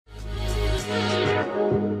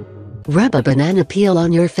Rub a banana peel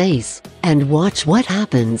on your face, and watch what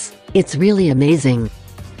happens. It's really amazing.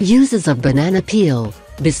 Uses of banana peel.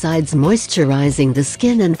 Besides moisturizing the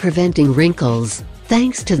skin and preventing wrinkles,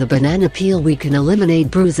 thanks to the banana peel we can eliminate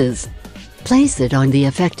bruises. Place it on the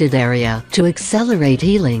affected area to accelerate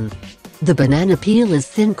healing. The banana peel is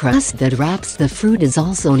thin crust that wraps the fruit is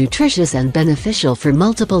also nutritious and beneficial for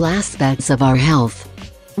multiple aspects of our health.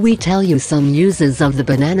 We tell you some uses of the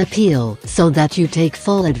banana peel so that you take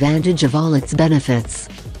full advantage of all its benefits.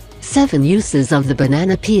 7 uses of the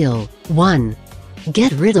banana peel. 1.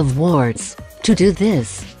 Get rid of warts. To do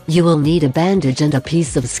this, you will need a bandage and a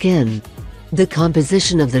piece of skin. The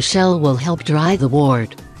composition of the shell will help dry the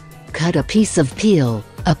wart. Cut a piece of peel,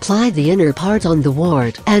 apply the inner part on the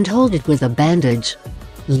wart and hold it with a bandage.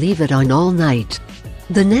 Leave it on all night.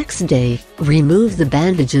 The next day, remove the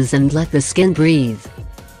bandages and let the skin breathe.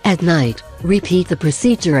 At night, repeat the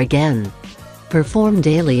procedure again. Perform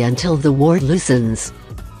daily until the wart loosens.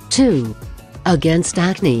 2. Against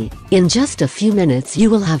acne. In just a few minutes you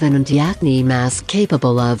will have an anti-acne mask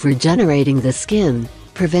capable of regenerating the skin,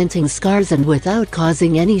 preventing scars and without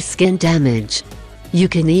causing any skin damage. You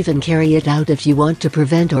can even carry it out if you want to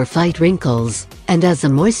prevent or fight wrinkles, and as a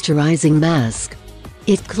moisturizing mask.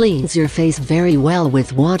 It cleans your face very well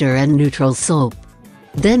with water and neutral soap.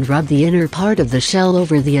 Then rub the inner part of the shell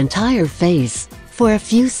over the entire face, for a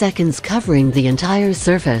few seconds covering the entire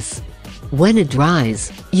surface. When it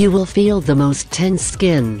dries, you will feel the most tense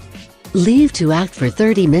skin. Leave to act for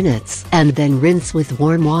 30 minutes and then rinse with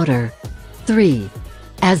warm water. 3.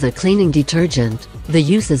 As a cleaning detergent, the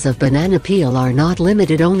uses of banana peel are not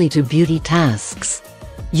limited only to beauty tasks.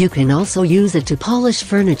 You can also use it to polish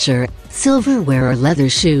furniture, silverware or leather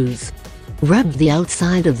shoes. Rub the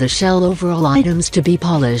outside of the shell over all items to be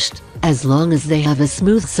polished, as long as they have a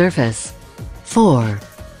smooth surface. 4.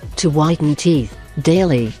 To whiten teeth.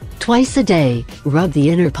 Daily, twice a day, rub the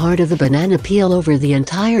inner part of the banana peel over the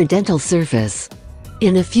entire dental surface.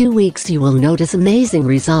 In a few weeks you will notice amazing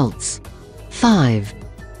results. 5.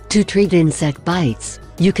 To treat insect bites,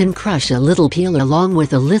 you can crush a little peel along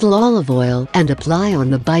with a little olive oil and apply on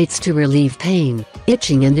the bites to relieve pain,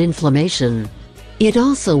 itching and inflammation. It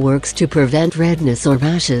also works to prevent redness or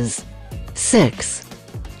rashes. 6.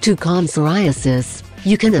 To calm psoriasis,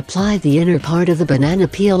 you can apply the inner part of the banana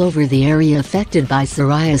peel over the area affected by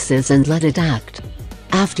psoriasis and let it act.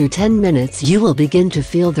 After 10 minutes you will begin to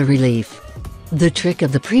feel the relief. The trick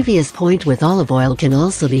of the previous point with olive oil can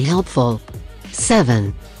also be helpful.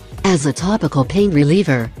 7. As a topical pain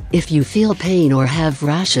reliever, if you feel pain or have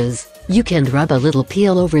rashes, you can rub a little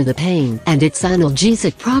peel over the pain and its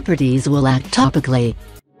analgesic properties will act topically.